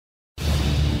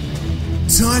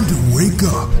Time to wake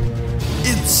up.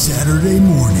 It's Saturday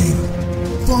morning.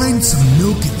 Find some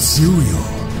milk and cereal.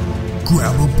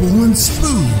 Grab a bowl and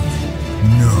spoon.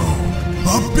 No,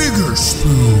 a bigger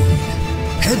spoon.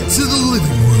 Head to the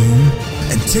living room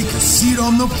and take a seat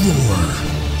on the floor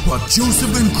while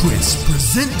Joseph and Chris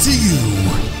present to you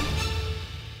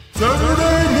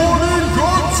Saturday Morning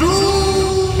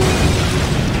Cartoon!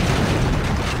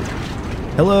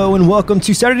 Hello and welcome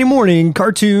to Saturday Morning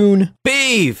Cartoon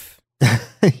Beef!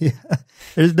 Yeah.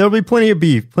 There'll be plenty of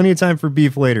beef. Plenty of time for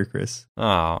beef later, Chris.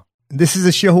 Oh. This is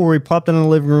a show where we plop down in the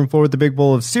living room floor with a big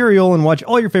bowl of cereal and watch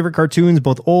all your favorite cartoons,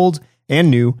 both old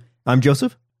and new. I'm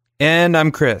Joseph. And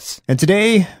I'm Chris. And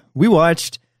today we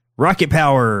watched Rocket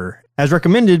Power, as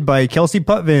recommended by Kelsey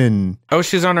Putvin. Oh,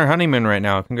 she's on her honeymoon right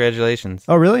now. Congratulations.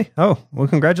 Oh, really? Oh, well,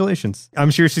 congratulations.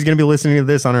 I'm sure she's going to be listening to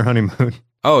this on her honeymoon.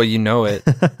 Oh, you know it.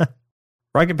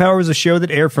 Rocket Power was a show that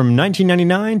aired from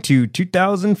 1999 to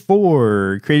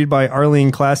 2004, created by Arlene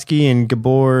Klasky and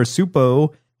Gabor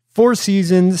Supo. 4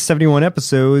 seasons, 71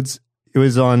 episodes. It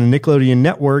was on the Nickelodeon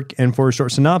Network, and for a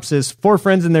short synopsis, 4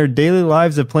 friends in their daily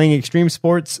lives of playing extreme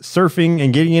sports, surfing,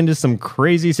 and getting into some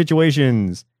crazy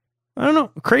situations. I don't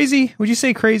know. Crazy? Would you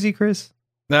say crazy, Chris?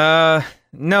 No,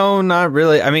 not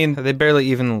really. I mean, they barely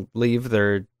even leave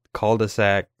their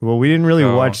cul-de-sac. Well, we didn't really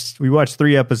watch. We watched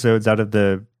 3 episodes out of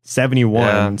the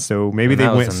 71, so maybe they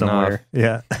went somewhere.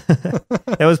 Yeah,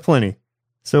 that was plenty.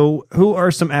 So who are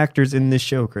some actors in this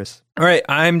show, Chris? All right,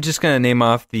 I'm just going to name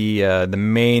off the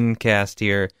main cast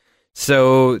here.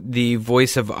 So the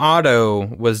voice of Otto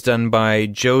was done by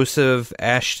Joseph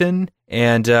Ashton,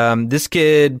 and this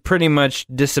kid pretty much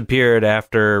disappeared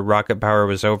after Rocket Power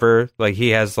was over. Like, he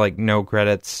has no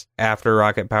credits after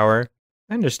Rocket Power.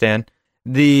 I understand.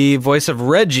 The voice of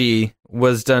Reggie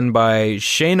was done by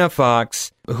Shayna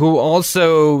Fox, who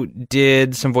also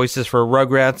did some voices for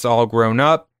Rugrats All Grown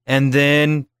Up, and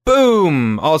then,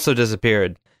 boom, also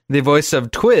disappeared. The voice of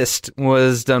Twist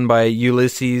was done by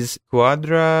Ulysses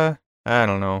Cuadra. I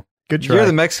don't know. Good try. You're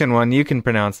the Mexican one. You can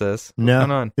pronounce this. No, what's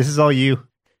going on? This is all you.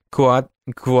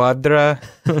 Cuadra.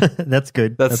 That's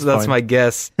good. That's my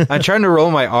guess. I'm trying to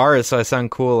roll my R's so I sound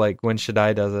cool like when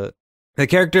Shaddai does it. The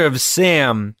character of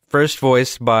Sam, first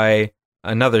voiced by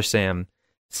another Sam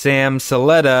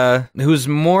Saletta, who's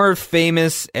more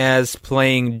famous as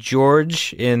playing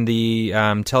George in the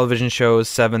television show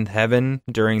Seventh Heaven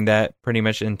during that pretty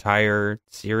much entire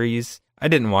series. I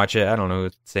didn't watch it. I don't know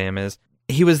who Sam is.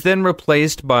 He was then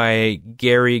replaced by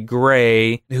Gary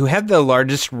Gray, who had the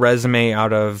largest resume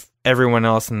out of everyone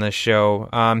else in the show.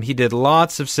 He did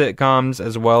lots of sitcoms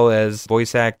as well as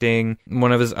voice acting.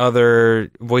 One of his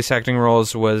other voice acting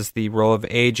roles was the role of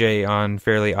AJ on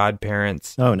Fairly Odd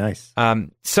Parents. Oh, nice.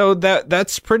 So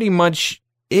that's pretty much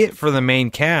it for the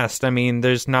main cast. I mean,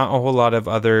 there's not a whole lot of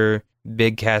other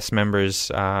big cast members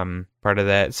part of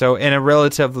that. So, and a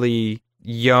relatively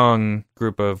young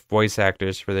group of voice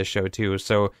actors for this show too.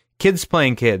 So kids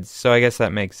playing kids. So I guess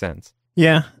that makes sense.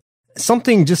 Yeah.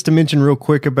 Something just to mention real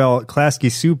quick about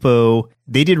Klasky Supo.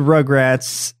 They did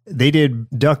Rugrats, they did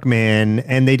Duckman,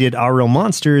 and they did Real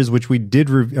Monsters, which we did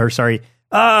Real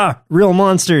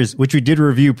Monsters, which we did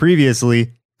review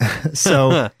previously.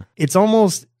 So it's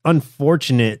almost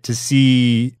unfortunate to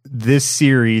see this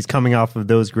series coming off of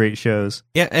those great shows.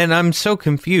 Yeah, and I'm so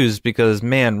confused because,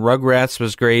 man, Rugrats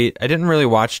was great. I didn't really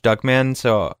watch Duckman,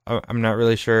 so I'm not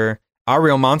really sure. Our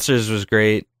Real Monsters was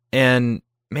great, and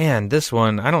man, this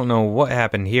one, I don't know what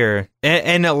happened here.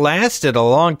 And it lasted a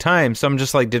long time, so I'm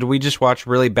just like, did we just watch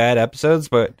really bad episodes?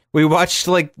 But we watched,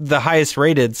 the highest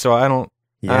rated, so I don't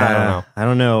know. I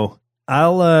don't know.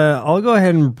 I'll go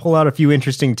ahead and pull out a few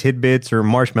interesting tidbits or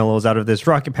marshmallows out of this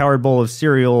rocket-powered bowl of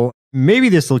cereal. Maybe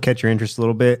this will catch your interest a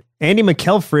little bit. Andy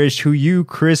McElfresh, who you,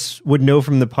 Chris, would know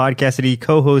from the podcast that he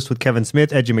co-hosts with Kevin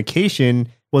Smith, Edumacation,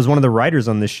 was one of the writers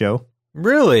on this show.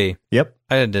 Really? Yep.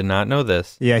 I did not know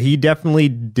this. Yeah, he definitely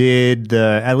did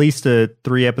at least the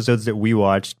 3 episodes that we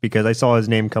watched because I saw his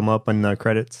name come up in the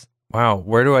credits. Wow,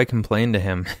 where do I complain to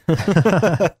him?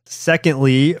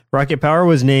 Secondly, Rocket Power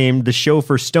was named the show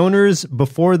for stoners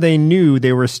before they knew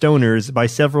they were stoners by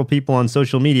several people on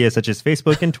social media, such as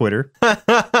Facebook and Twitter.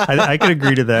 I could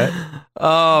agree to that.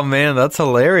 Oh, man, that's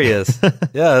hilarious.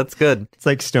 Yeah, that's good. It's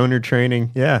like stoner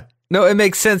training. Yeah. No, it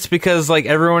makes sense because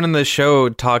everyone in the show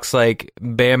talks like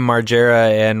Bam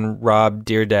Margera and Rob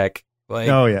Dyrdek.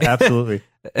 Oh, yeah, absolutely.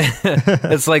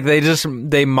 It's like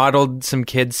they modeled some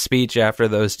kids' speech after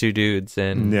those 2 dudes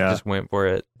and just went for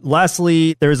it.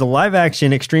 Lastly, there's a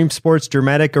live-action extreme sports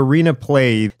dramatic arena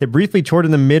play that briefly toured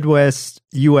in the Midwest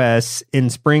U.S. in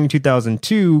spring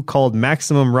 2002 called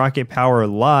Maximum Rocket Power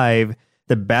Live,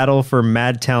 The Battle for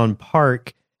Madtown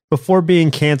Park. before being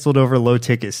canceled over low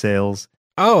ticket sales.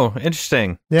 Oh,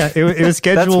 interesting. Yeah, it was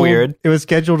scheduled. That's weird. It was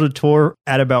scheduled to tour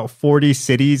at about 40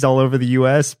 cities all over the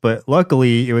U.S., but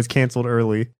luckily it was canceled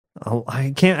early.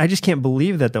 I just can't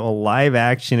believe that a live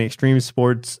action extreme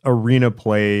sports arena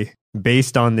play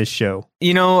based on this show.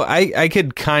 You know, I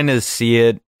could kind of see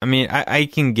it. I mean, I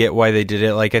can get why they did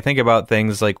it. Like, I think about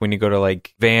things like when you go to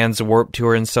like Vans Warped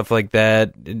Tour and stuff like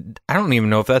that. I don't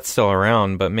even know if that's still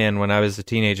around, but man, when I was a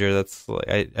teenager, that's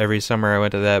like every summer I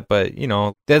went to that. But you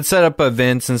know, they'd set up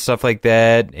events and stuff like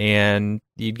that, and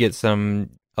you'd get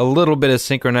a little bit of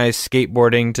synchronized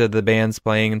skateboarding to the bands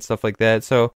playing and stuff like that.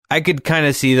 So I could kind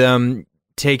of see them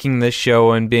taking this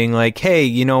show and being like, hey,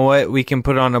 you know what? We can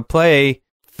put on a play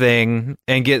thing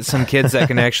and get some kids that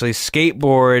can actually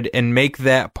skateboard and make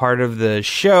that part of the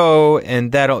show.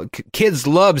 And kids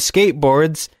love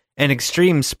skateboards and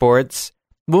extreme sports.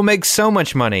 We'll make so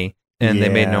much money. And they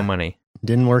made no money.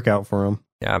 Didn't work out for them.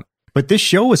 Yeah. But this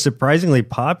show was surprisingly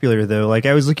popular, though. Like,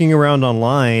 I was looking around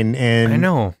online, and I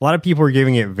know a lot of people were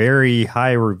giving it very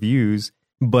high reviews.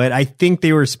 But I think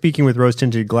they were speaking with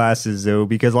rose-tinted glasses, though,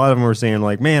 because a lot of them were saying,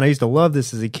 like, man, I used to love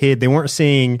this as a kid. They weren't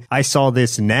saying, I saw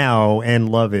this now and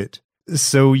love it.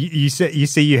 So you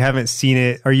say you haven't seen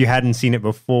it, or you hadn't seen it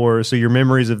before, so your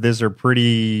memories of this are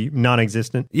pretty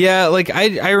non-existent? Yeah, like,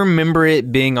 I remember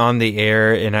it being on the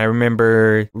air, and I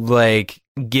remember, like,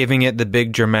 giving it the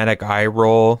big dramatic eye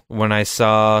roll when I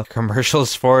saw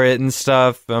commercials for it and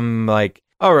stuff. I'm like,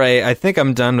 all right, I think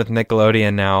I'm done with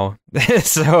Nickelodeon now.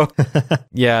 So,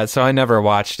 yeah, so I never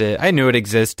watched it. I knew it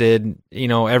existed. You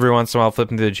know, every once in a while,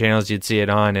 flipping through the channels, you'd see it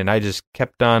on, and I just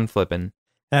kept on flipping.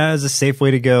 That was a safe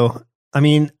way to go. I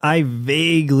mean, I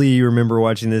vaguely remember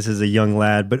watching this as a young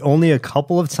lad, but only a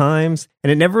couple of times,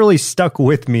 and it never really stuck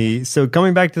with me. So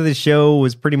coming back to the show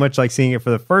was pretty much like seeing it for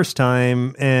the first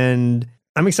time, and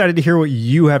I'm excited to hear what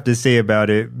you have to say about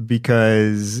it,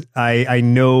 because I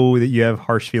know that you have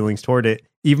harsh feelings toward it,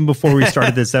 even before we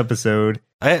started this episode.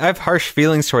 I have harsh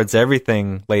feelings towards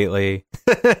everything lately,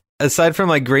 aside from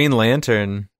like Green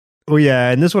Lantern. Oh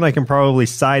yeah, and this one I can probably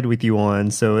side with you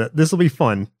on, so this will be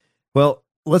fun. Well,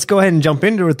 let's go ahead and jump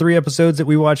into the 3 episodes that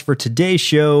we watched for today's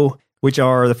show, which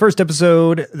are the first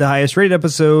episode, the highest rated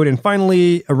episode, and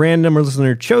finally a random or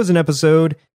listener chosen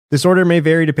episode. This order may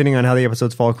vary depending on how the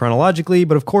episodes fall chronologically,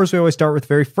 but of course we always start with the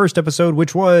very first episode,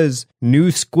 which was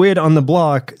New Squid on the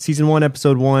Block, Season 1,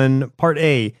 Episode 1, Part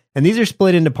A. And these are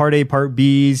split into Part A, Part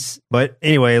Bs, but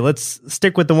anyway, let's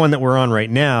stick with the one that we're on right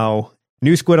now,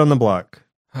 New Squid on the Block.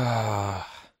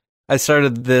 I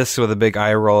started this with a big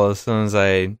eye roll as soon as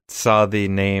I saw the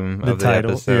name of the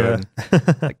title, episode.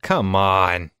 Yeah. Like, come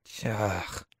on.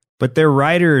 Ugh. But they're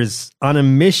writers on a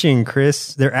mission,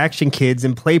 Chris. They're action kids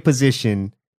in play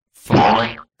position.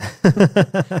 Yeah,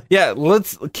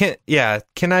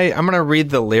 can I? I'm gonna read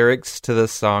the lyrics to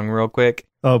this song real quick.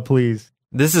 Oh, please.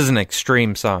 This is an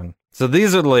extreme song. So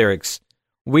these are the lyrics.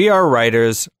 We are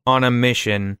writers on a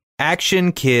mission.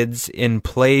 Action kids in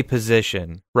play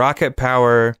position. Rocket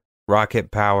power,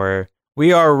 rocket power.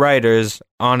 We are writers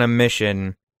on a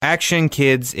mission. Action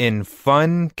kids in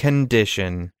fun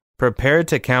condition. Prepare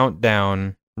to count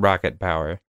down. Rocket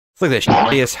power. It's like the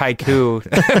shittiest haiku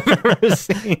I've ever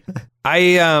seen.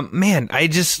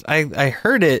 I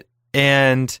heard it,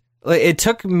 and like, it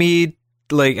took me,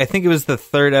 like, I think it was the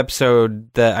 3rd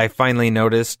episode that I finally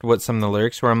noticed what some of the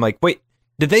lyrics were. I'm like, wait,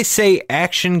 did they say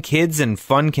action kids in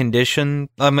fun condition?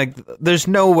 I'm like, there's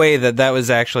no way that was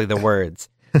actually the words.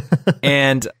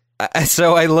 And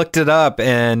so I looked it up,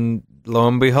 and lo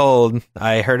and behold,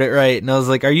 I heard it right. And I was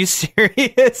like, are you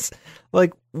serious?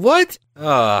 Like, what?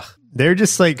 Ugh. They're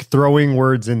just like throwing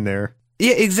words in there.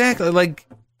 Yeah, exactly. Like,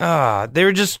 they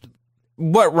were just,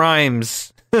 what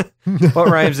rhymes? What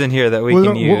rhymes in here that we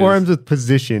can use? What rhymes with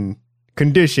position?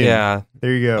 Condition. Yeah.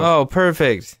 There you go. Oh,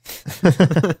 perfect.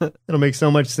 It'll make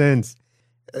so much sense.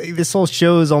 This whole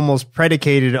show is almost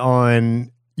predicated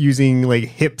on using like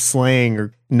hip slang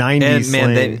or 90s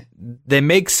slang. Man, they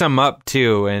make some up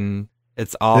too, and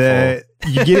it's awful.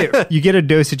 You get a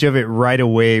dosage of it right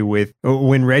away with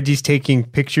when Reggie's taking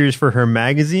pictures for her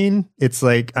magazine. It's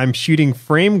like, I'm shooting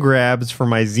frame grabs for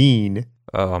my zine.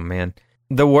 Oh, man.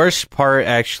 The worst part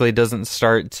actually doesn't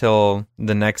start till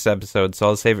the next episode, so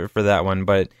I'll save it for that one.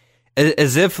 But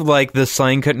as if like the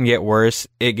slang couldn't get worse,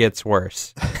 it gets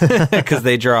worse because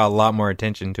they draw a lot more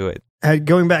attention to it.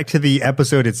 Going back to the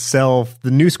episode itself,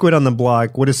 the new squid on the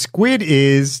block, what a squid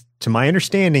is, to my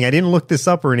understanding, I didn't look this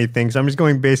up or anything, so I'm just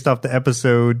going based off the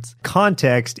episode's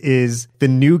context, is the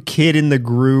new kid in the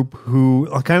group who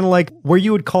kind of like where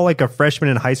you would call like a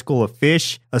freshman in high school a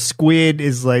fish. A squid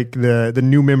is like the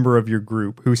new member of your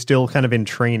group who's still kind of in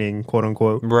training, quote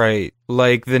unquote. Right.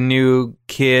 Like the new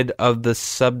kid of the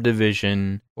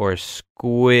subdivision or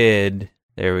squid.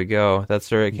 There we go. That's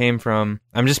where it came from.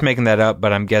 I'm just making that up,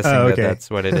 but I'm guessing that that's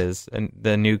what it is. And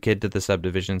the new kid to the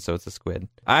subdivision, so it's a squid.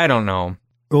 I don't know.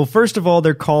 Well, first of all,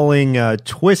 they're calling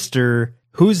Twister,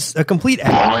 who's a complete...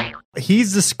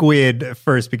 He's the squid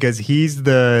first because he's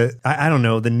the, I don't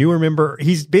know, the newer member.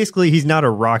 He's not a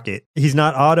rocket. He's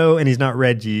not Otto and he's not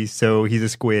Reggie, so he's a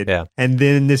squid. Yeah. And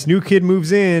then this new kid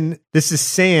moves in. This is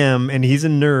Sam, and he's a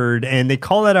nerd. And they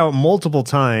call that out multiple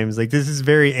times. Like, this is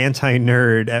very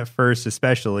anti-nerd at first,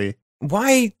 especially.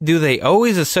 Why do they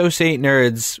always associate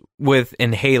nerds with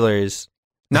inhalers?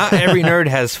 Not every nerd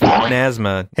has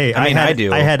asthma. Hey, I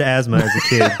do. I had asthma as a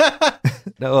kid.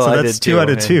 No, so I that's did too. 2 out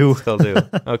of 2. Still do.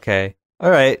 Okay. All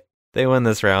right. They win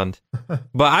this round. But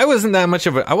I wasn't that much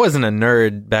of I wasn't a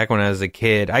nerd back when I was a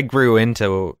kid. I grew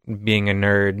into being a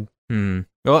nerd.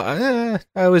 Well,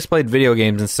 I always played video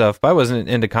games and stuff, but I wasn't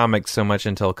into comics so much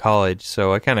until college,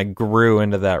 so I kind of grew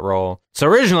into that role. So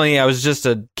originally, I was just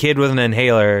a kid with an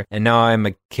inhaler, and now I'm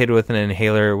a kid with an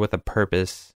inhaler with a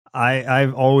purpose.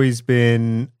 I've always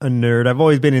been a nerd. I've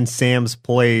always been in Sam's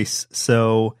place,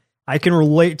 so I can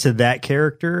relate to that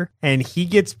character. And he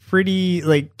gets pretty,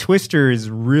 like, Twister is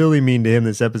really mean to him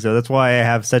this episode. That's why I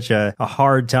have such a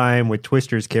hard time with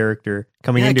Twister's character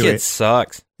coming into it. That kid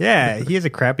sucks. Yeah, he is a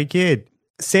crappy kid.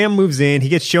 Sam moves in. He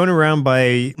gets shown around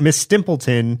by Miss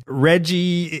Stimpleton.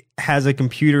 Reggie has a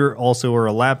computer also, or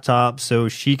a laptop, so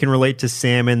she can relate to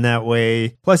Sam in that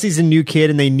way. Plus, he's a new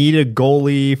kid, and they need a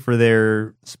goalie for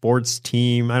their sports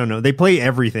team. I don't know. They play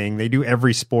everything. They do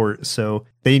every sport, so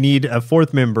they need a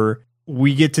fourth member.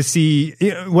 We get to see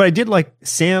what I did like.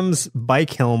 Sam's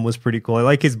bike helm was pretty cool. I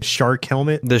like his shark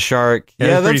helmet. The shark.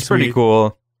 Yeah, that's pretty sweet.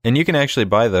 cool. And you can actually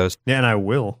buy those. Yeah, and I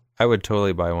will. I would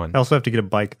totally buy one. I also have to get a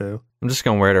bike, though. I'm just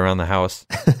going to wear it around the house.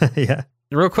 Yeah.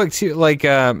 Real quick, too, like,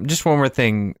 just one more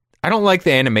thing. I don't like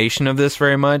the animation of this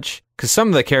very much, because some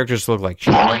of the characters look like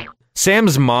shit.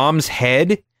 Sam's mom's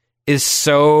head is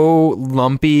so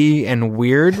lumpy and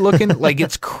weird looking. Like,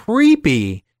 it's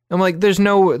creepy. I'm like, there's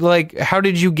no, like, how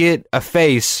did you get a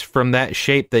face from that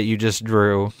shape that you just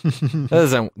drew?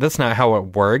 That's not how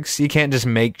it works. You can't just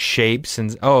make shapes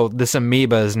and, oh, this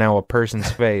amoeba is now a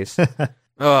person's face.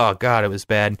 Oh, God, it was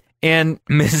bad. And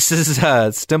Mrs.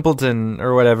 Stimpleton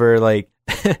or whatever, like,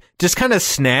 just kind of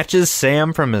snatches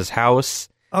Sam from his house.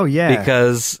 Oh, yeah.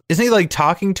 Because isn't he, like,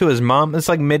 talking to his mom? It's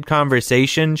like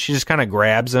mid-conversation. She just kind of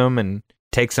grabs him and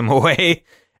takes him away.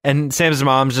 And Sam's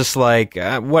mom's just like,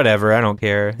 whatever, I don't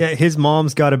care. Yeah, his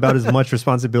mom's got about as much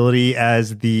responsibility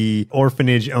as the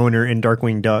orphanage owner in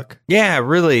Darkwing Duck. Yeah,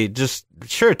 really. Just,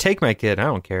 sure, take my kid. I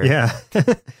don't care. Yeah.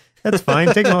 That's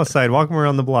fine. Take him outside. Walk him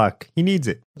around the block. He needs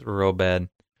it. It's real bad.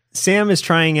 Sam is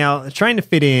trying to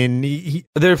fit in.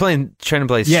 They're trying to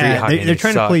play street hockey. They're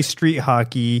trying to play street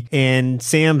hockey, and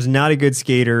Sam's not a good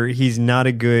skater. He's not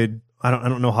a good, I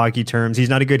don't know hockey terms. He's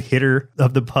not a good hitter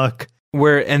of the puck.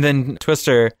 And then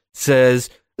Twister says,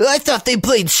 I thought they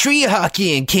played street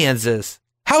hockey in Kansas.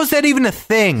 How is that even a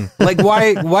thing? Like,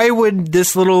 why would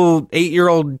this little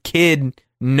 8-year-old kid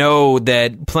know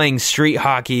that playing street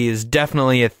hockey is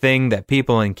definitely a thing that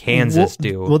people in Kansas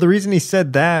do? Well, the reason he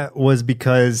said that was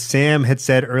because Sam had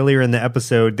said earlier in the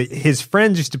episode that his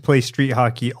friends used to play street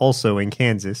hockey also in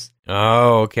Kansas.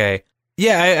 Oh, okay.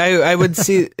 Yeah, I would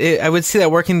see that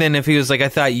working then if he was like, I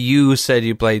thought you said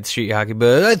you played street hockey,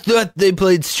 but I thought they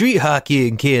played street hockey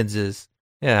in Kansas.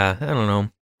 Yeah, I don't know.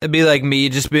 It'd be like me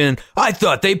just being, I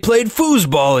thought they played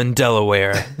foosball in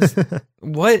Delaware.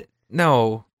 What?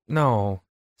 No.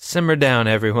 Simmer down,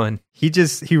 everyone. He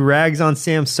rags on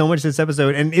Sam so much this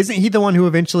episode. And isn't he the one who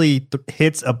eventually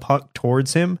hits a puck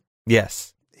towards him?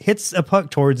 Yes. Hits a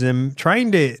puck towards him,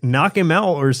 trying to knock him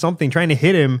out or something, trying to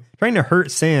hit him, trying to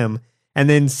hurt Sam. And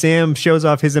then Sam shows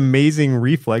off his amazing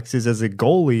reflexes as a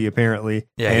goalie, apparently.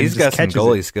 Yeah, he's got some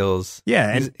goalie skills.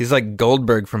 Yeah. He's like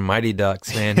Goldberg from Mighty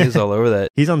Ducks, man. He's all over that.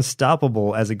 He's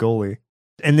unstoppable as a goalie.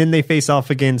 And then they face off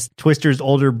against Twister's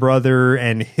older brother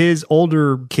and his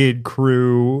older kid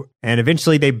crew. And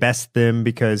eventually they best them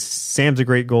because Sam's a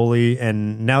great goalie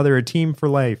and now they're a team for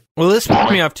life. Well, this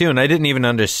pissed me off too, and I didn't even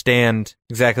understand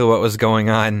exactly what was going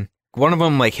on. One of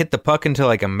them like hit the puck into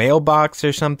like a mailbox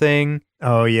or something.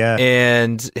 Oh, yeah.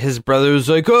 And his brother was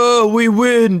like, oh, we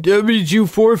win. That means you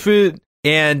forfeit.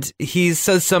 And he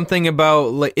says something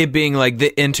about like it being like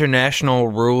the international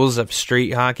rules of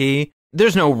street hockey.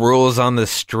 There's no rules on the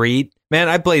street. Man,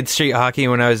 I played street hockey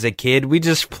when I was a kid. We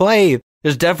just play.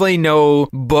 There's definitely no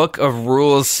book of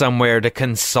rules somewhere to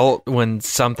consult when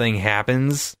something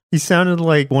happens. He sounded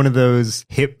like one of those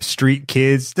hip street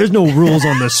kids. There's no rules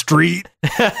on the street.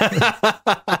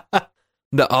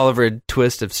 The Oliver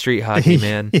Twist of street hockey,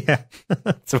 man. Yeah.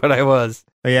 That's what I was.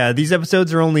 But yeah, these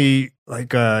episodes are only like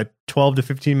 12 to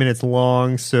 15 minutes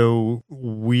long, so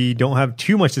we don't have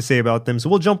too much to say about them. So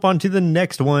we'll jump on to the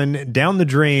next one, Down the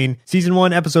Drain, Season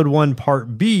 1, Episode 1,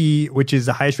 Part B, which is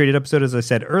the highest rated episode, as I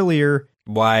said earlier.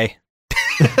 Why?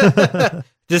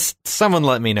 Just someone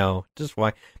let me know. Just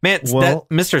why. Man, that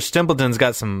Mr. Stimpleton's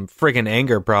got some freaking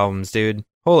anger problems, dude.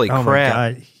 Holy crap.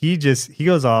 My God. He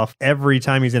goes off every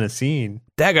time he's in a scene.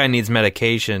 That guy needs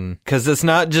medication, because it's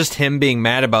not just him being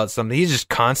mad about something. He's just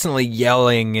constantly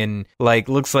yelling and like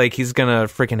looks like he's gonna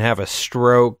freaking have a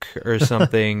stroke or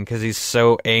something because he's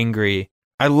so angry.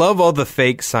 I love all the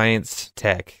fake science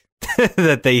tech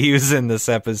that they use in this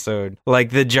episode,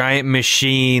 like the giant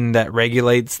machine that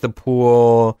regulates the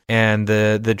pool and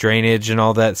the drainage and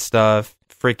all that stuff.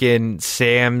 Freaking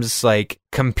Sam's like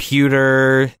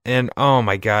computer, and oh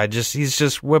my God, he's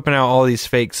just whipping out all these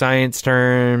fake science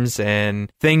terms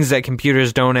and things that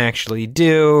computers don't actually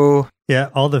do. Yeah,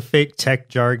 all the fake tech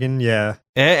jargon. Yeah.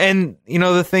 And you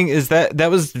know, the thing is that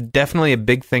was definitely a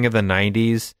big thing of the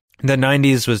 90s. The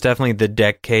 90s was definitely the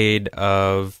decade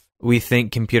of we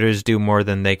think computers do more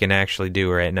than they can actually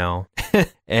do right now.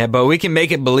 But we can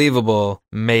make it believable,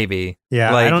 maybe.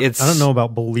 Yeah, like I don't know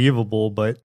about believable,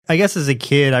 but I guess as a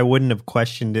kid, I wouldn't have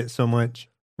questioned it so much.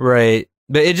 Right.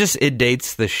 But it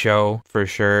dates the show for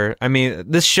sure. I mean,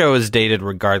 this show is dated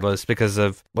regardless because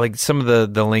of like some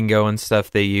of the lingo and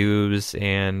stuff they use.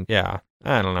 And yeah,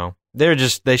 I don't know.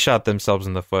 They shot themselves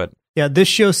in the foot. Yeah, this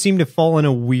show seemed to fall in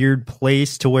a weird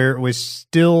place to where it was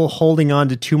still holding on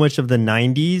to too much of the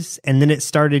 90s, and then it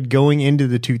started going into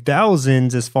the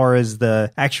 2000s as far as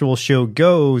the actual show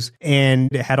goes, and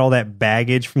it had all that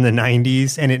baggage from the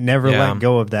 90s, and it never let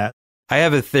go of that. I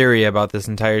have a theory about this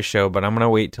entire show, but I'm going to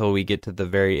wait till we get to the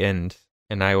very end,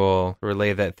 and I will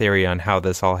relay that theory on how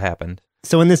this all happened.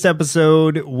 So in this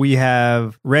episode, we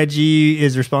have Reggie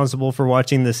is responsible for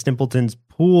watching the Stimpletons'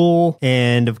 pool,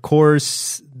 and of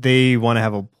course, they want to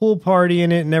have a pool party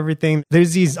in it and everything.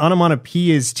 There's these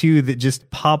onomatopoeias too that just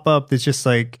pop up that's just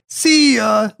like, see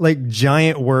ya, like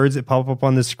giant words that pop up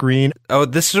on the screen. Oh,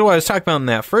 this is what I was talking about in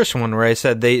that first one where I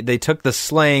said they took the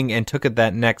slang and took it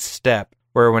that next step,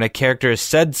 where when a character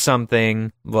said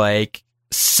something like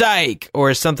psych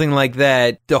or something like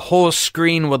that, the whole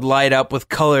screen would light up with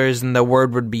colors and the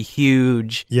word would be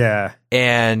huge. Yeah.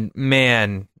 And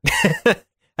man,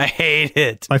 I hate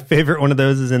it. My favorite one of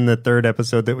those is in the third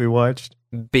episode that we watched.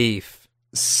 Beef.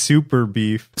 Super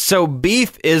beef. So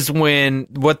beef is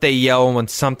what they yell when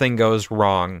something goes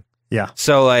wrong. Yeah.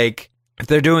 So like if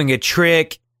they're doing a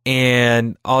trick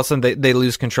and all of a sudden they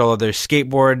lose control of their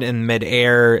skateboard in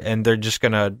midair and they're just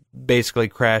going to basically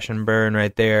crash and burn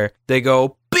right there, they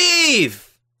go,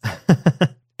 beef!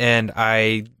 And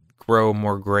I grow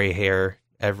more gray hair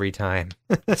every time.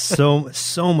 so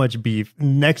much beef.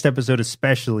 Next episode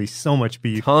especially, so much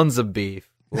beef. Tons of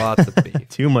beef. Lots of beef.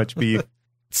 Too much beef.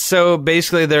 So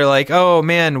basically they're like, oh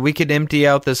man, we could empty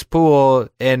out this pool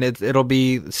and it'll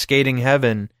be skating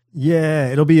heaven. Yeah,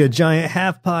 it'll be a giant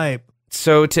half pipe.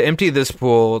 So to empty this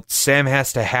pool, Sam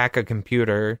has to hack a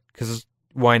computer, because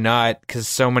why not? Because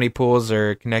so many pools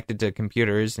are connected to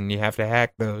computers and you have to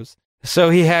hack those. So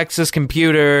he hacks his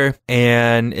computer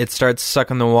and it starts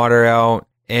sucking the water out,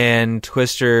 and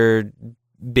Twister,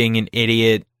 being an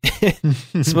idiot,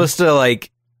 is supposed to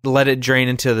like let it drain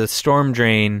into the storm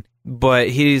drain, but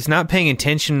he's not paying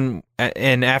attention,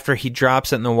 and after he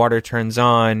drops it and the water turns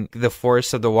on, the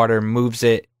force of the water moves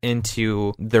it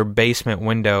into their basement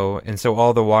window, and so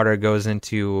all the water goes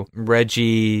into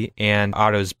Reggie and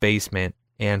Otto's basement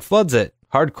and floods it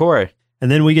hardcore.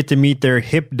 And then we get to meet their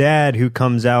hip dad, who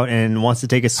comes out and wants to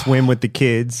take a swim with the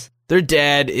kids. Their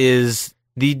dad is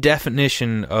the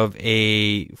definition of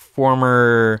a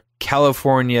former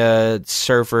California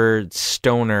surfer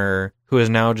stoner who is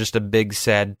now just a big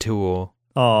sad Tool.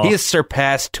 Oh, he has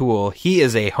surpassed Tool. He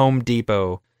is a Home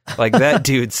Depot. Like, that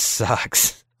dude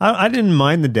sucks. I didn't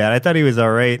mind the dad. I thought he was all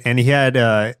right. And he had,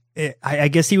 I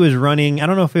guess he was running, I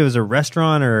don't know if it was a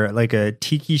restaurant or like a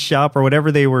tiki shop or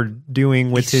whatever they were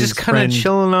doing with He's his just kind of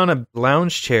chilling on a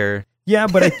lounge chair. Yeah,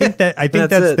 but I think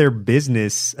that's their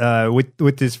business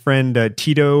with his friend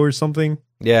Tito or something.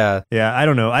 Yeah. Yeah, I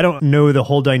don't know. I don't know the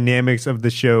whole dynamics of the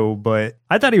show, but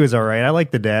I thought he was all right. I like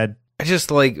the dad. I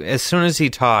just like, as soon as he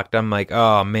talked, I'm like,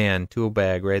 oh man, tool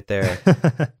bag right there.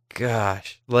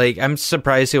 Gosh. Like, I'm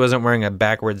surprised he wasn't wearing a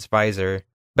backwards visor.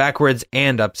 Backwards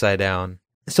and upside down.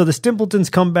 So the Stimpletons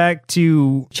come back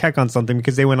to check on something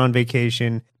because they went on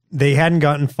vacation. They hadn't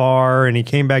gotten far, and he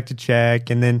came back to check.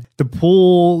 And then the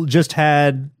pool just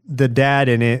had the dad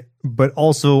in it, but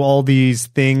also all these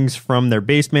things from their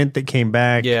basement that came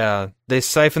back. Yeah, they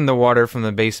siphoned the water from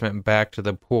the basement back to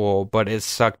the pool, but it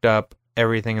sucked up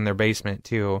everything in their basement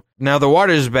too. Now the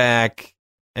water's back,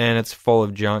 and it's full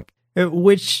of junk.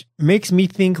 Which makes me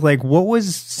think, like, what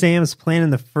was Sam's plan in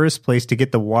the first place to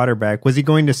get the water back? Was he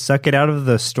going to suck it out of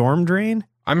the storm drain?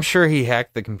 I'm sure he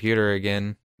hacked the computer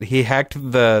again. He hacked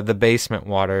the basement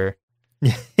water.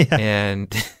 Yeah.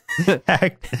 And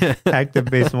hacked the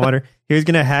basement water. He was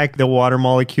going to hack the water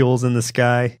molecules in the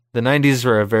sky. The 90s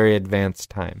were a very advanced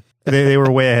time. They were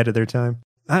way ahead of their time.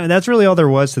 That's really all there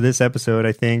was to this episode,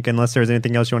 I think, unless there was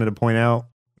anything else you wanted to point out.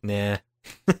 Nah.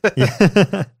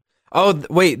 Yeah. Oh,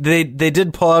 wait, they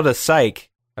did pull out a psych.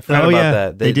 I forgot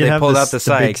about that. They pulled out the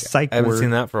psych. I haven't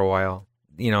seen that for a while.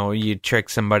 You know, you trick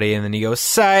somebody and then you go,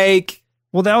 psych!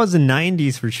 Well, that was the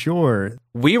 90s for sure.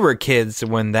 We were kids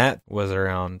when that was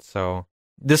around, so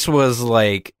this was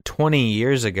like 20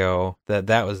 years ago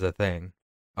that was the thing.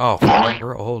 Oh,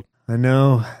 we're old. I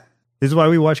know. This is why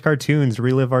we watch cartoons,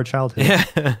 relive our childhood.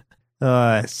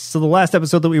 Yeah. So the last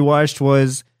episode that we watched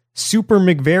was Super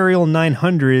McVariel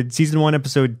 900, Season 1,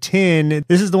 Episode 10.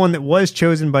 This is the one that was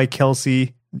chosen by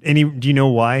Kelsey. Do you know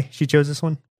why she chose this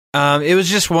one? It was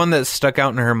just one that stuck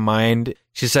out in her mind.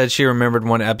 She said she remembered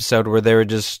one episode where they were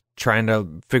just trying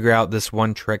to figure out this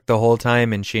one trick the whole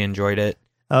time, and she enjoyed it.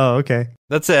 Oh, okay.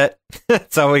 That's it.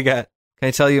 That's all we got. Can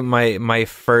I tell you my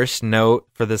first note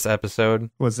for this episode?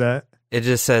 What's that? It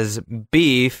just says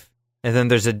beef, and then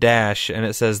there's a dash, and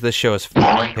it says this show is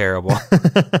terrible.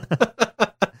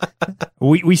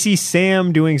 We see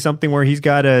Sam doing something where he's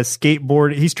got a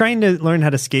skateboard. He's trying to learn how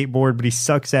to skateboard, but he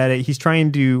sucks at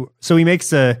it. So he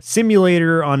makes a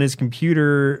simulator on his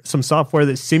computer, some software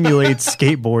that simulates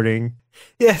skateboarding.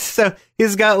 Yeah, so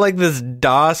he's got like this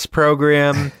DOS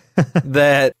program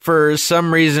that for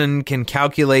some reason can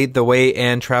calculate the weight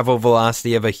and travel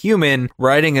velocity of a human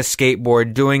riding a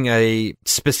skateboard, doing a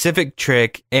specific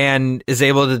trick, and is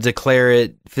able to declare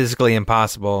it physically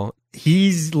impossible.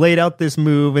 He's laid out this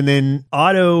move, and then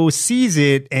Otto sees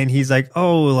it, and he's like,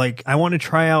 oh, like, I want to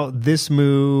try out this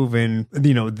move, and,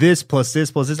 you know, this plus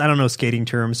this plus this. I don't know skating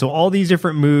terms. So all these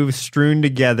different moves strewn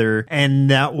together, and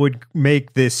that would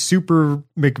make this Super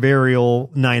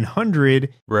McVariel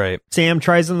 900. Right. Sam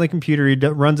tries it on the computer. He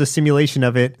runs a simulation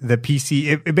of it. The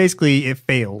PC, it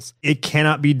fails. It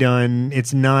cannot be done.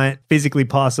 It's not physically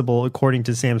possible according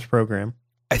to Sam's program.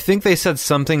 I think they said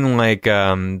something like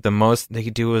the most they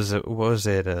could do was, what was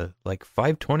it, like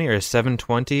 520 or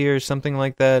 720 or something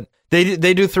like that.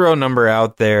 They do throw a number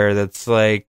out there that's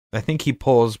like, I think he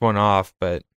pulls one off,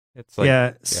 but it's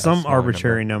like some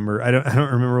arbitrary number. I don't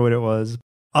remember what it was.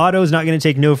 Otto's not going to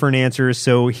take no for an answer,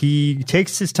 so he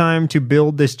takes his time to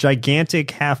build this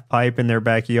gigantic half pipe in their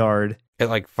backyard at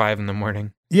like 5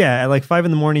 a.m. Yeah, at like 5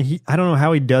 a.m. I don't know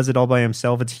how he does it all by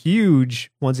himself. It's huge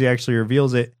once he actually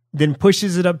reveals it. Then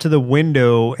pushes it up to the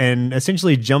window and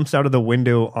essentially jumps out of the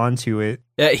window onto it.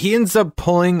 Yeah, he ends up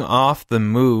pulling off the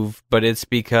move, but it's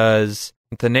because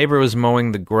the neighbor was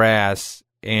mowing the grass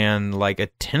and like a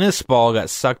tennis ball got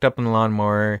sucked up in the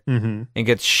lawnmower and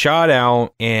gets shot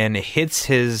out and hits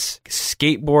his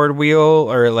skateboard wheel,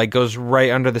 or like goes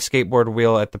right under the skateboard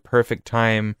wheel at the perfect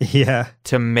time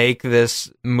to make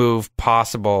this move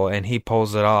possible, and he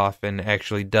pulls it off and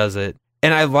actually does it.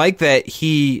 And I like that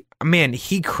he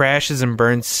crashes and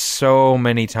burns so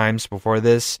many times before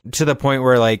this, to the point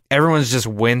where like everyone's just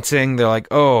wincing. They're like,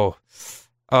 oh,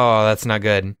 that's not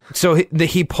good. So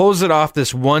he pulls it off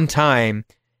this one time,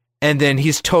 and then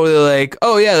he's totally like,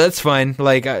 oh yeah, that's fine.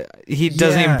 Like he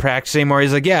doesn't even practice anymore.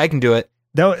 He's like, yeah, I can do it.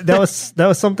 That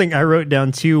was something I wrote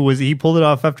down too, was he pulled it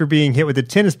off after being hit with a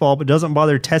tennis ball, but doesn't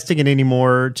bother testing it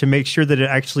anymore to make sure that it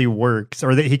actually works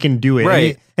or that he can do it.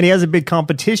 Right. And he has a big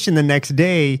competition the next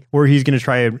day where he's going to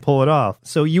try and pull it off.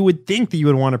 So you would think that you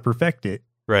would want to perfect it.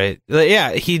 Right.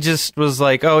 Yeah, he just was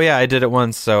like, oh yeah, I did it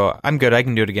once, so I'm good. I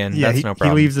can do it again. Yeah, That's no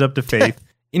problem. He leaves it up to faith.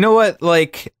 You know what?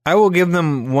 Like, I will give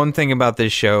them one thing about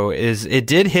this show is it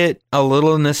did hit a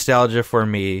little nostalgia for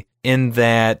me in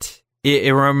that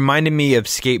it reminded me of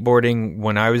skateboarding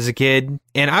when I was a kid.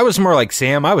 And I was more like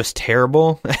Sam. I was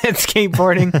terrible at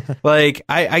skateboarding. Like,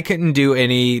 I couldn't do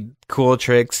any cool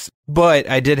tricks, but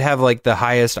I did have like the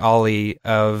highest ollie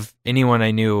of anyone I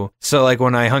knew. So like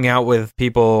when I hung out with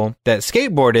people that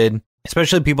skateboarded,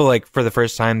 especially people like for the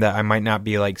first time that I might not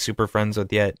be like super friends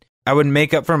with yet, I would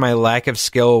make up for my lack of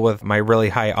skill with my really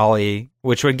high ollie,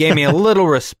 which would gain me a little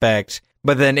respect.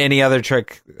 But then any other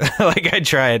trick, like I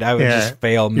tried, I would just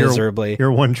fail miserably. You're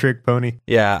a one-trick pony.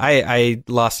 Yeah, I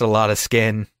lost a lot of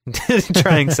skin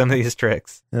trying some of these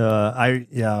tricks. I'll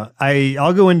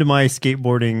go into my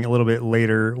skateboarding a little bit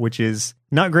later, which is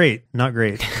not great.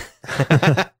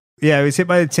 Yeah, he was hit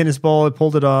by the tennis ball. It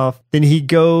pulled it off. Then he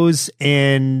goes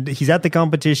and he's at the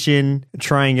competition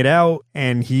trying it out.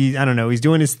 And he's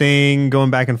doing his thing, going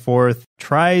back and forth.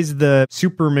 Tries the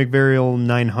Super McVariel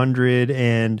 900.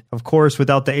 And of course,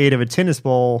 without the aid of a tennis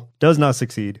ball, does not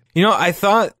succeed. You know, I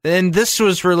thought, and this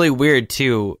was really weird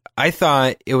too. I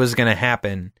thought it was going to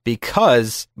happen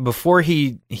because before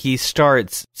he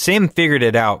starts, Sam figured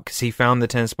it out because he found the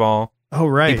tennis ball. Oh,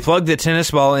 right. He plugged the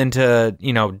tennis ball into,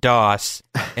 DOS,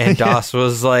 and DOS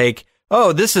was like,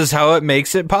 oh, this is how it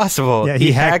makes it possible. Yeah,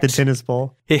 he hacked the tennis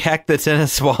ball. He hacked the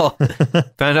tennis ball,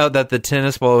 found out that the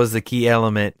tennis ball was the key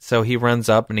element, so he runs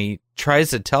up and he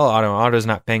tries to tell Otto. Otto's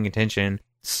not paying attention.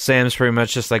 Sam's pretty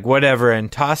much just like, whatever, and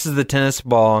tosses the tennis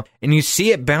ball, and you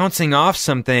see it bouncing off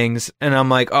some things, and I'm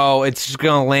like, oh, it's just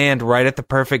going to land right at the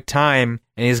perfect time,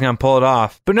 and he's going to pull it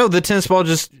off. But no, the tennis ball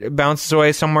just bounces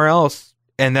away somewhere else.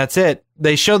 And that's it.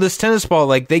 They show this tennis ball,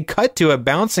 like they cut to it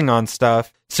bouncing on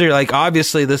stuff. So you're like,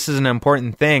 obviously this is an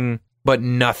important thing, but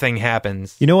nothing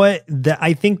happens. You know what?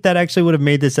 I think that actually would have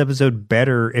made this episode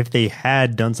better if they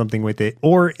had done something with it.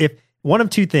 Or if one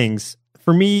of two things.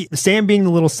 For me, Sam being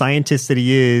the little scientist that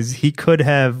he is, he could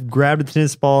have grabbed the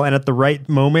tennis ball and at the right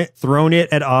moment thrown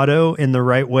it at Otto in the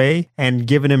right way and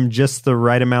given him just the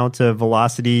right amount of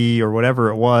velocity or whatever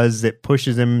it was that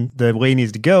pushes him the way he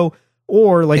needs to go.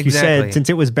 Or, like you said, since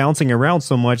it was bouncing around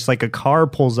so much, like a car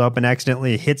pulls up and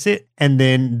accidentally hits it. And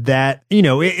then that,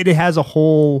 it has a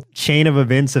whole chain of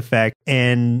events effect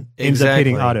and ends up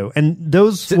hitting Otto. And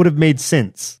those would have made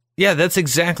sense. Yeah, that's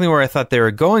exactly where I thought they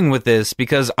were going with this,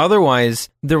 because otherwise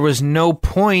there was no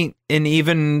point in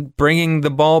even bringing the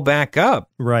ball back up.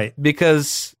 Right.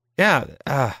 Because, I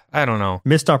don't know.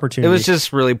 Missed opportunity. It was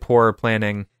just really poor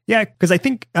planning. Yeah, because I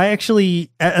think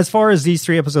as far as these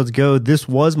 3 episodes go, this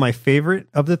was my favorite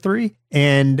of the 3.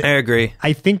 And I agree.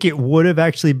 I think it would have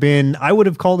actually been, I would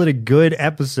have called it a good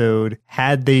episode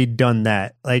had they done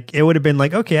that. Like, it would have been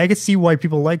like, okay, I could see why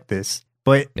people like this.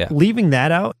 But leaving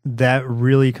that out, that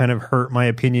really kind of hurt my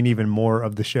opinion even more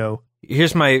of the show.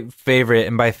 Here's my favorite,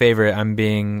 and by favorite, I'm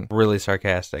being really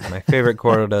sarcastic. My favorite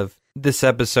quote of this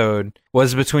episode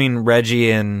was between Reggie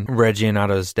and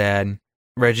Otto's dad.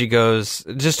 Reggie goes,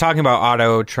 just talking about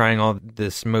Otto trying all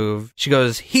this move. She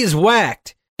goes, he's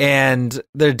whacked. And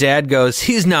their dad goes,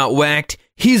 he's not whacked.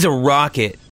 He's a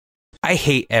rocket. I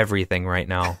hate everything right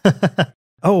now.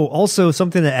 Oh, also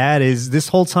something to add is this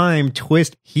whole time,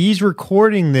 Twist, he's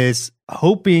recording this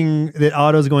hoping that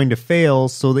Otto's going to fail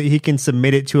so that he can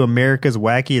submit it to America's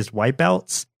Wackiest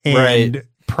Wipeouts and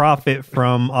profit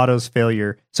from Otto's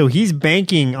failure. So he's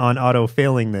banking on Otto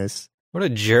failing this. What a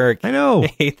jerk. I know. I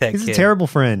hate that He's kid. a terrible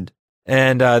friend.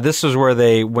 And this was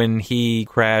where when he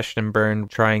crashed and burned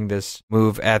trying this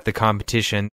move at the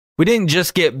competition, we didn't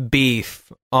just get beef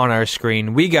on our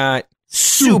screen. We got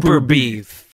super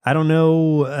beef. I don't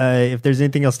know if there's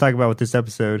anything else to talk about with this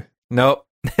episode. Nope.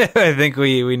 I think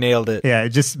we nailed it. Yeah,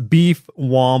 just beef,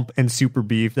 womp, and super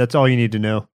beef. That's all you need to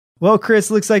know. Well,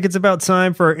 Chris, looks like it's about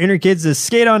time for our inner kids to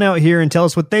skate on out here and tell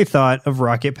us what they thought of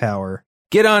Rocket Power.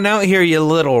 Get on out here, you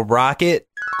little rocket.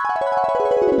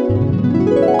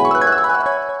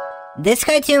 This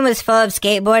cartoon was full of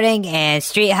skateboarding and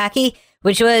street hockey,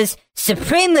 which was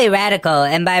supremely radical.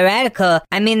 And by radical,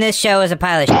 I mean this show was a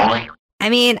pile of shit. I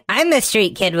mean, I'm a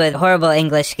street kid with horrible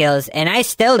English skills, and I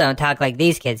still don't talk like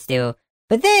these kids do.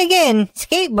 But then again,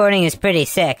 skateboarding is pretty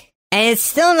sick. And it's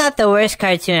still not the worst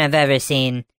cartoon I've ever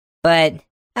seen. But,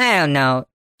 I don't know.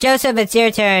 Joseph, it's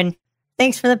your turn.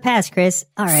 Thanks for the pass, Chris.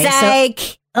 All right. Psych!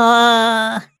 So,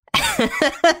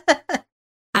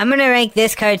 I'm gonna rank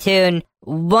this cartoon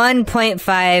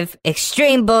 1.5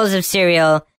 extreme bowls of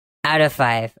cereal out of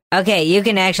 5. Okay, you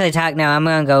can actually talk now. I'm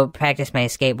gonna go practice my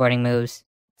skateboarding moves.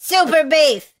 Super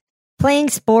beef! playing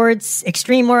sports,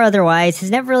 extreme or otherwise,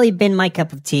 has never really been my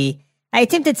cup of tea. I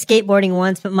attempted skateboarding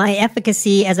once, but my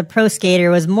efficacy as a pro skater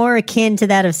was more akin to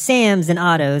that of Sam's than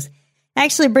Otto's. I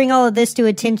actually bring all of this to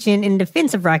attention in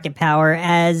defense of Rocket Power,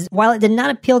 as while it did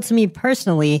not appeal to me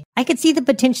personally, I could see the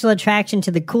potential attraction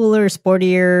to the cooler,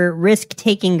 sportier,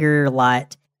 risk-takinger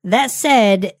lot. That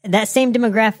said, that same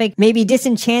demographic may be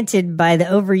disenchanted by the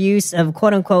overuse of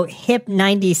quote-unquote hip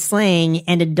 90s slang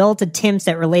and adult attempts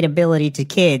at relatability to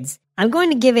kids. I'm going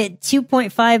to give it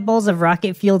 2.5 bowls of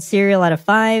rocket-fueled cereal out of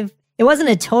 5. It wasn't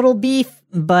a total beef,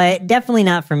 but definitely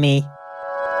not for me.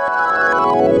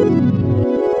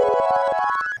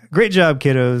 Great job,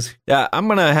 kiddos. Yeah, I'm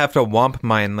going to have to womp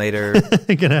mine later.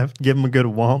 Gonna have to give them a good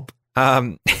womp.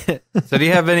 So do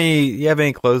you have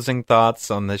any closing thoughts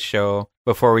on this show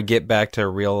before we get back to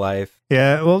real life?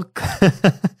 Yeah, well,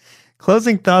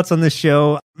 closing thoughts on this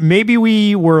show. Maybe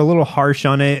we were a little harsh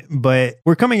on it, but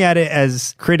we're coming at it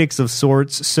as critics of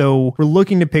sorts, so we're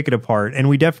looking to pick it apart, and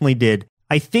we definitely did.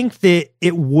 I think that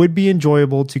it would be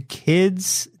enjoyable to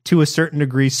kids to a certain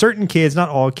degree. Certain kids, not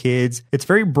all kids. It's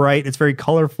very bright, it's very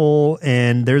colorful,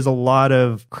 and there's a lot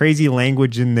of crazy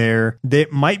language in there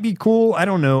that might be cool. I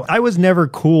don't know. I was never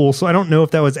cool, so I don't know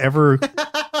if that was ever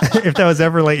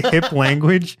like hip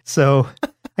language. So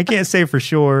I can't say for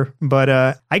sure,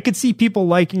 but I could see people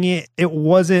liking it. It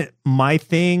wasn't my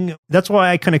thing. That's why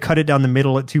I kind of cut it down the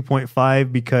middle at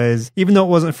 2.5, because even though it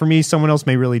wasn't for me, someone else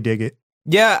may really dig it.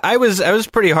 Yeah, I was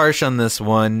pretty harsh on this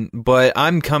one, but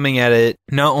I'm coming at it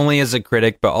not only as a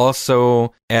critic, but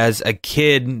also as a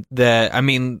kid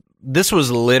this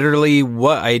was literally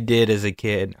what I did as a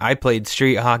kid. I played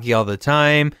street hockey all the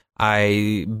time.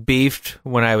 I beefed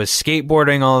when I was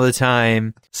skateboarding all the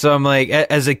time. So I'm like,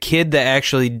 as a kid that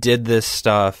actually did this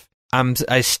stuff,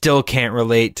 I still can't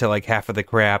relate to like half of the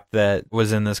crap that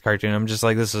was in this cartoon. I'm just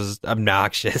like, this is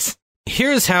obnoxious.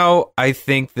 Here's how I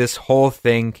think this whole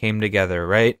thing came together,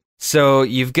 right? So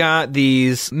you've got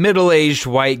these middle-aged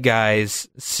white guys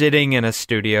sitting in a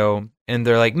studio, and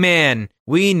they're like, man,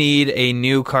 we need a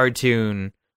new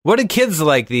cartoon. What do kids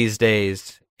like these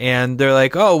days? And they're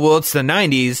like, oh, well, it's the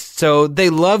 90s, so they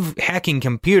love hacking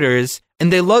computers,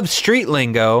 and they love street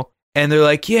lingo, and they're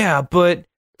like, yeah, but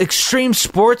extreme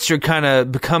sports are kind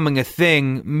of becoming a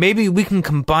thing. Maybe we can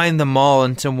combine them all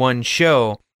into one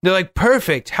show. They're like,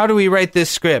 perfect. How do we write this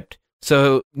script?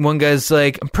 So one guy's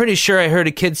like, I'm pretty sure I heard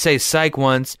a kid say psych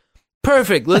once.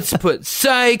 Perfect. Let's put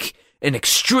psych and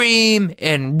extreme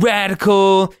and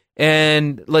radical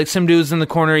and like some dude's in the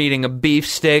corner eating a beef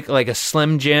stick, like a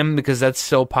Slim Jim, because that's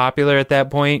so popular at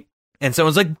that point. And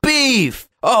someone's like, beef.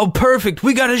 Oh, perfect.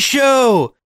 We got a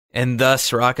show. And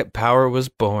thus Rocket Power was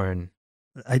born.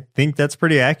 I think that's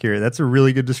pretty accurate. That's a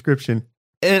really good description.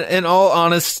 In all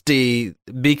honesty,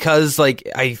 because like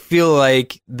I feel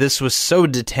like this was so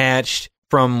detached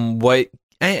from what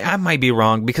I might be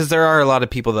wrong, because there are a lot of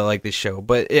people that like this show,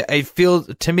 but it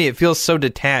feels so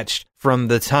detached from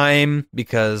the time,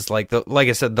 because like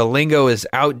I said, the lingo is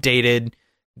outdated.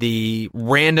 The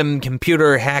random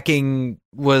computer hacking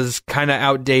was kind of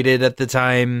outdated at the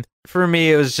time. For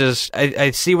me, it was just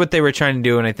I see what they were trying to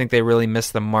do, and I think they really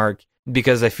missed the mark,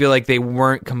 because I feel like they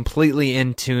weren't completely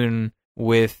in tune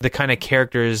with the kind of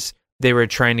characters they were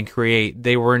trying to create.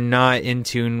 They were not in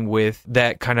tune with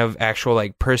that kind of actual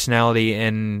like personality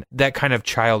and that kind of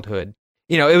childhood.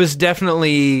 You know, it was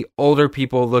definitely older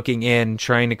people looking in,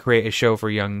 trying to create a show for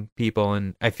young people,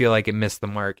 and I feel like it missed the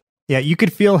mark. Yeah, you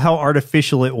could feel how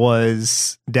artificial it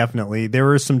was, definitely. There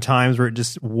were some times where it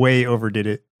just way overdid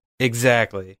it.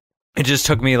 Exactly. It just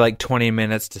took me like 20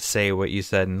 minutes to say what you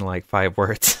said in like 5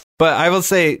 words. But I will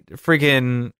say,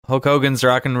 freaking Hulk Hogan's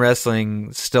Rockin'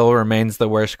 Wrestling still remains the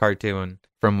worst cartoon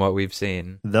from what we've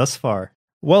seen thus far.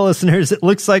 Well, listeners, it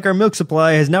looks like our milk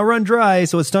supply has now run dry,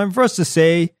 so it's time for us to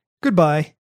say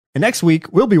goodbye. And next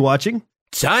week, we'll be watching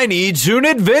Tiny Toon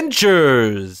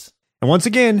Adventures. And once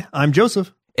again, I'm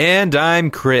Joseph. And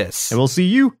I'm Chris. And we'll see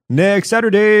you next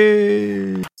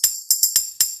Saturday.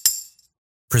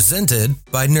 Presented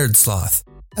by Nerdsloth,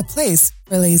 a place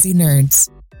for lazy nerds.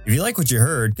 If you like what you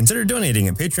heard, consider donating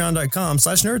at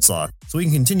patreon.com/nerdsloth so we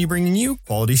can continue bringing you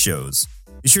quality shows.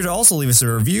 Be sure to also leave us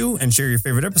a review and share your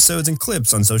favorite episodes and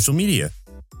clips on social media.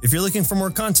 If you're looking for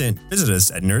more content, visit us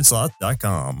at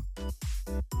nerdsloth.com.